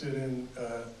interested in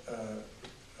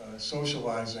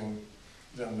socializing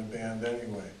than the band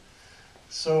anyway.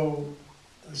 So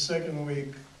the second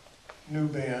week, new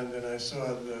band, and I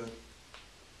saw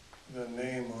the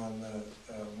name on the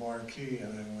marquee,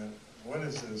 and I went, what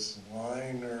is this?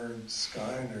 Liner,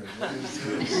 Skyner, what is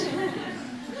this?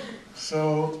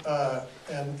 So,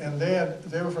 and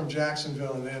they were from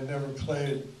Jacksonville, and they had never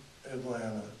played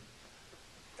Atlanta.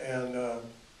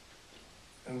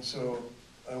 And so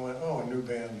I went, oh, a new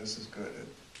band, this is good.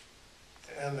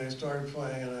 And they started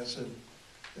playing, and I said,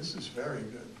 this is very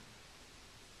good.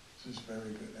 This is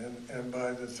very good. And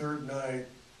by the third night,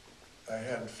 I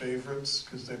had favorites,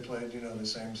 because they played, you know, the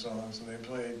same songs, and they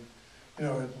played, you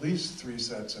know, at least 3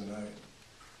 sets a night.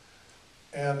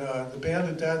 And the band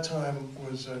at that time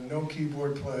was no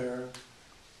keyboard player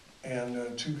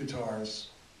and 2 guitars.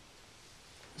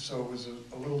 So it was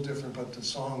a little different, but the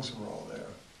songs were all there.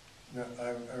 Now,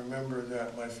 I remember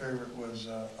that my favorite was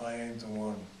I Ain't the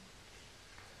One.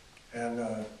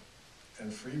 And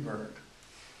Freebird.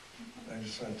 I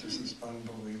just went, this is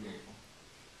unbelievable.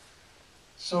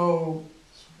 So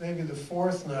maybe the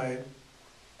 4th night,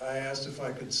 I asked if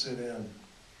I could sit in.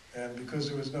 And because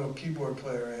there was no keyboard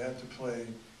player, I had to play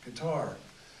guitar.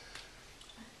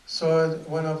 So I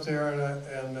went up there,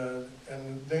 and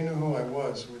they knew who I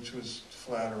was, which was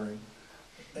flattering.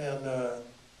 And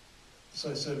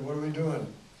so I said, what are we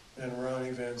doing? And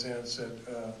Ronnie Van Zant said,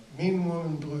 Mean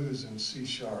Woman Blues in C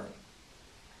sharp.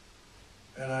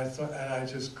 And I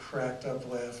just cracked up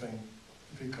laughing,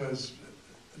 because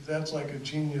that's like a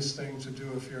genius thing to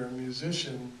do if you're a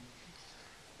musician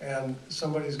and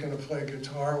somebody's going to play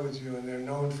guitar with you and they're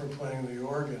known for playing the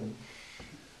organ.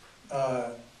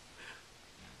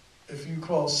 If you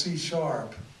call C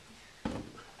sharp,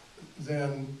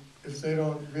 then if they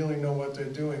don't really know what they're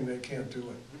doing, they can't do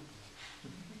it.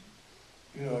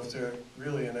 You know, if they're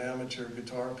really an amateur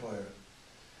guitar player.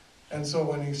 And so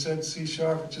when he said C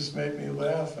sharp, it just made me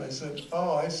laugh. I said,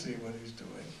 oh, I see what he's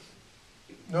doing.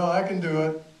 No, I can do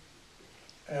it.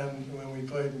 And when we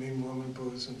played Mean Woman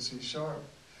Blues in C sharp.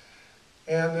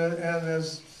 And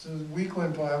as the week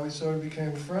went by, we sort of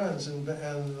became friends. And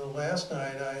the last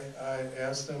night, I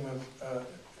asked them if,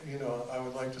 you know, I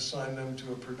would like to sign them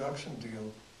to a production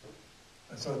deal.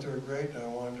 I thought they were great, and I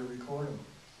wanted to record them.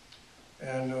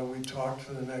 And we talked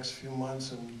for the next few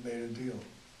months and made a deal.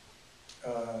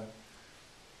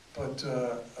 But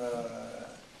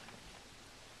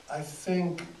I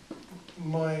think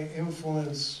my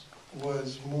influence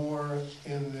was more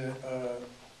in the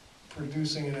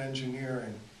producing and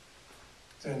engineering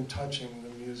than touching the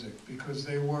music, because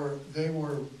they were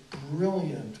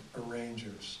brilliant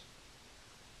arrangers.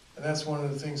 And that's one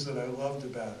of the things that I loved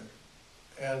about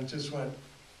it. And just went,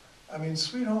 I mean,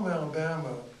 Sweet Home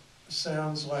Alabama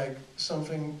sounds like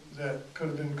something that could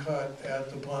have been cut at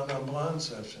the Blonde on Blonde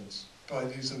sessions by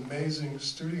these amazing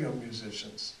studio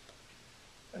musicians.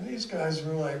 And these guys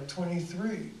were like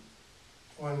 23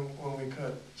 when we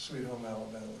cut Sweet Home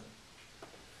Alabama.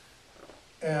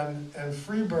 And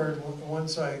Freebird,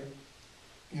 once I,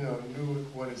 you know, knew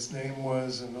what its name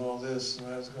was and all this, and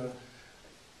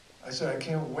I said, I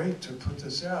can't wait to put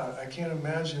this out. I can't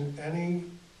imagine any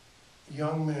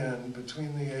young man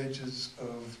between the ages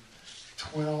of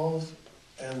 12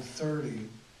 and 30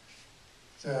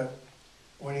 that,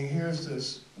 when he hears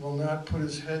this, will not put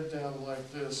his head down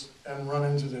like this and run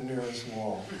into the nearest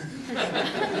wall.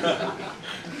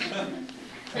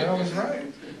 And I was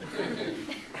right.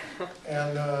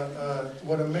 And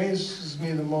what amazes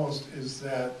me the most is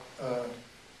that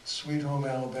Sweet Home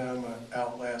Alabama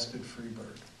outlasted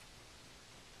Freebird.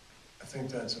 I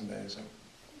think that's amazing.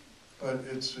 But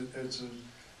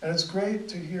and it's great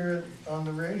to hear it on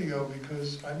the radio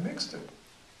because I mixed it.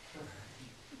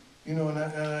 You know, and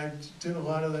I did a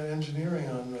lot of the engineering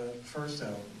on the first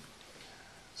album.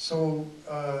 So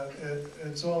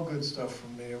it's all good stuff for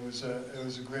me. It was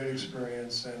a great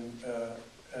experience, and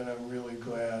I'm really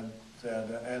glad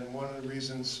that. And one of the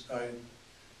reasons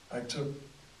I took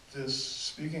this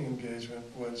speaking engagement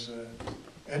was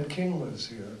Ed King lives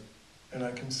here, and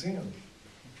I can see him.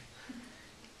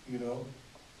 You know,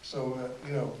 so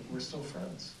you know, we're still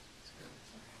friends.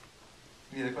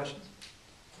 Any other questions?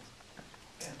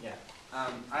 Yeah. I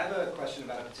have a question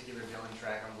about a particular Dylan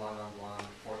track on Blonde on Blonde,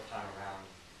 Fourth Time Around.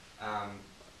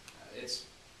 It's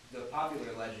the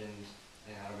popular legend,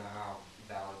 and I don't know how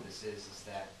valid this is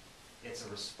that it's a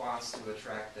response to a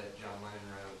track that John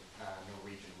Lennon wrote,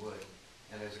 Norwegian Wood.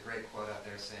 And there's a great quote out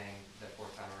there saying that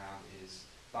Fourth Time Around is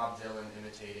Bob Dylan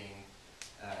imitating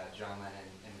John Lennon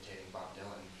imitating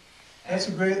That's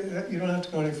a great, you don't have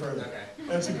to go any further. Okay.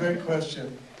 That's a great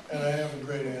question, and I have a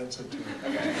great answer to it.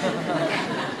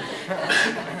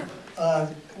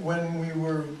 Okay. When we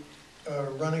were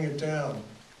running it down,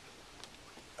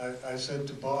 I said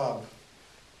to Bob,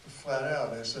 flat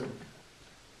out, I said,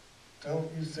 don't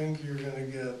you think you're gonna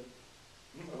get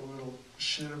a little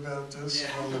shit about this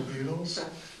from the Beatles?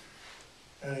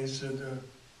 And he said,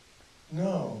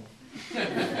 no.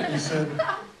 He said,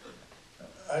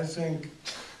 I think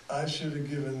I should have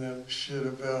given them shit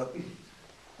about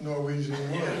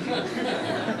Norwegian Wood.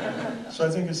 So I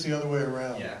think it's the other way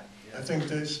around. Yeah. I think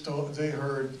they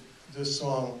heard this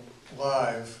song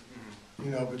live,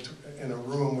 you know, in a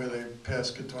room where they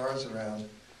passed guitars around,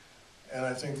 and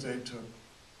I think they took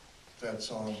that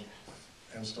song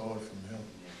and stole it from him.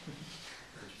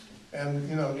 And,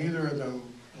 you know, neither of them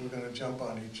were going to jump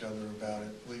on each other about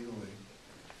it legally.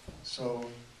 So,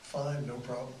 fine, no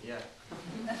problem. Yeah.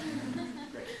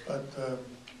 Great. But,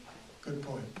 good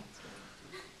point.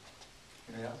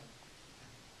 Yeah.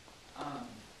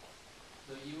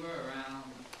 So you were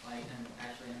around, like, and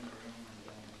actually in the room when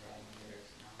Dylan was writing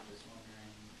lyrics, and I was just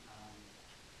wondering,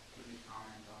 could you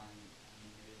comment on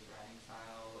his writing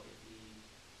style, if he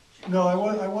changed? No,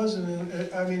 I wasn't in,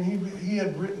 I mean, he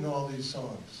had written all these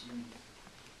songs,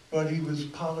 but he was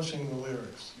polishing the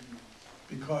lyrics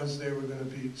because they were going to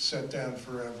be set down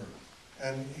forever.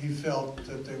 And he felt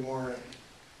that they weren't,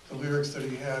 the lyrics that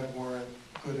he had weren't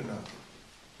good enough.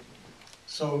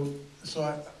 So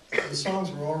the songs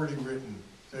were already written.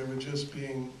 They were just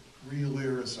being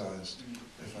re-lyricized,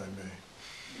 if I may.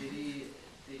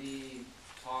 Did he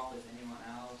talk with anyone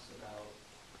else about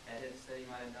edits that he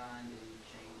might have done? Did he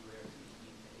change lyrics in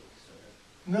between takes, or?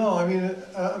 No,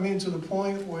 I mean to the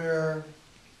point where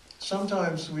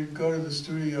sometimes we'd go to the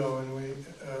studio and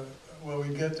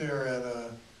we'd get there at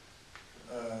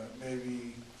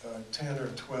maybe 10 or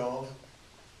 12,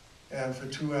 and for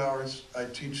 2 hours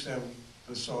I'd teach them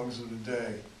the songs of the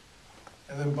day.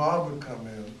 And then Bob would come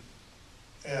in,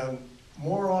 and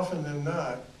more often than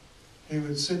not, he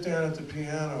would sit down at the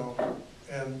piano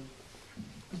and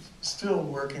still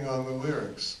working on the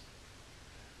lyrics.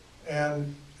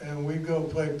 And we'd go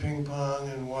play ping pong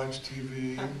and watch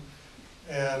TV.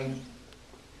 And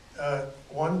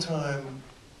one time,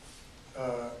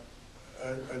 a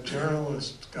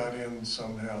journalist got in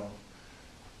somehow,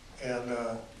 and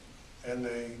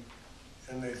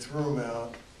they threw him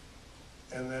out,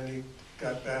 and then he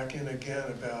got back in again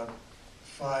about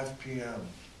 5 p.m.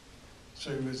 So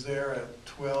he was there at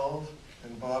 12,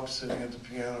 and Bob's sitting at the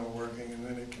piano working, and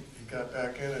then he got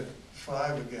back in at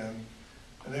 5 again,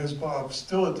 and there's Bob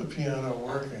still at the piano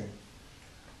working.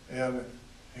 And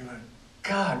he went,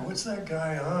 God, what's that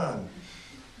guy on?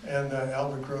 And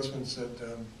Albert Grossman said,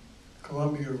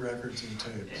 Columbia Records and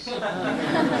Tapes.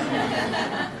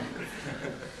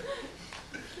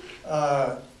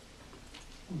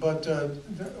 But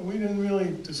we didn't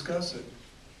really discuss it.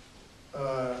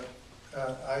 Like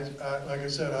I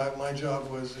said, my job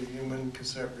was a human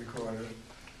cassette recorder,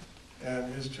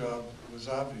 and his job was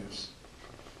obvious.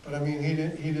 But I mean, he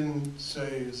didn't say,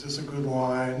 is this a good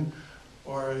line?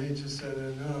 Or he just said,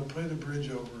 no, play the bridge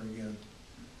over again.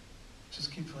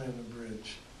 Just keep playing the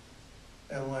bridge.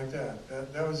 And like that.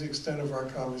 That was the extent of our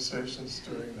conversations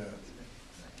during that.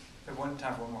 We have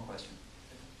time for one more question.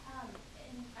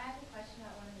 And I have a question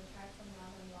about one of the tracks on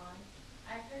Blonde on Blonde.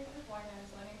 I've heard before, and I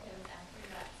was wondering if it was after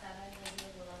that Sad-Eyed Lady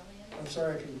of the Lowlands. I'm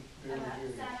sorry, I can barely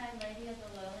hear you. Sad-Eyed Lady of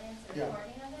the Lowlands, the Yeah.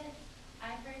 recording of it.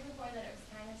 I've heard before that it was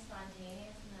kind of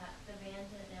spontaneous and that the band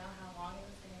didn't know how long it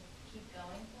was going to keep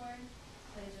going for.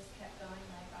 So they just kept going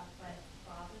like off what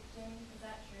Bob was doing. Is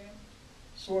that true?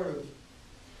 Sort of.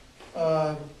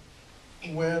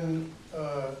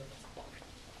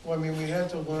 Well, I mean, we had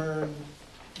to learn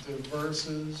the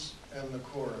verses and the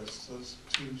chorus, those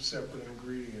two separate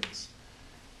ingredients.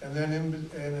 And then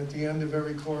and at the end of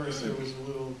every chorus, there was a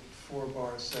little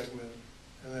 4-bar segment,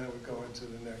 and then it would go into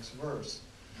the next verse.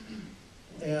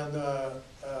 And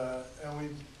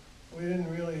we didn't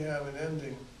really have an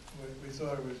ending. We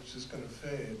thought it was just going to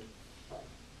fade.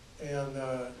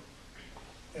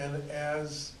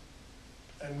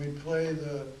 And we'd play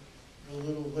the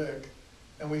little lick,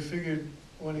 and we figured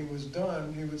when he was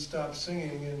done, he would stop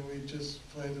singing, and we'd just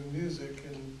play the music,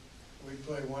 and we'd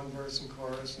play one verse and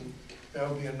chorus, and that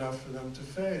would be enough for them to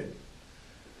fade.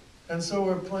 And so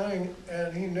we're playing,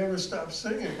 and he never stopped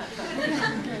singing.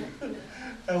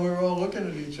 And we were all looking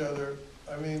at each other.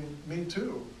 I mean, me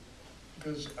too,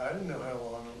 because I didn't know how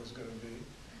long it was going to be.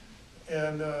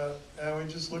 And we're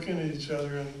just looking at each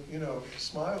other and, you know,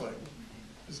 smiling.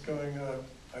 Just going,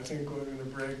 I think we're going to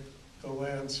break the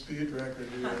land speed record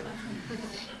here.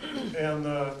 And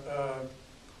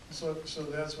so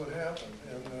that's what happened.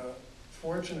 And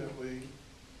fortunately,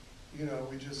 you know,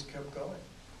 we just kept going.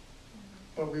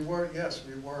 But we were, yes,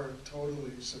 we were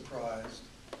totally surprised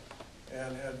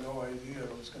and had no idea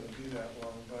it was going to be that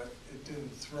long, but it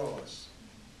didn't throw us.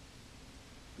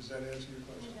 Does that answer your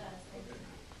question? It does, thank you.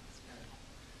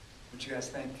 What you guys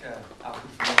think?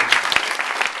 Alfred?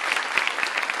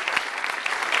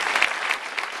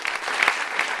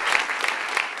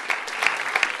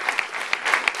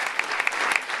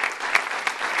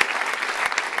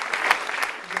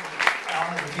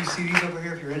 Alan has a few CDs over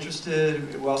here if you're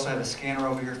interested. We also have a scanner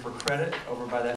over here for credit over by that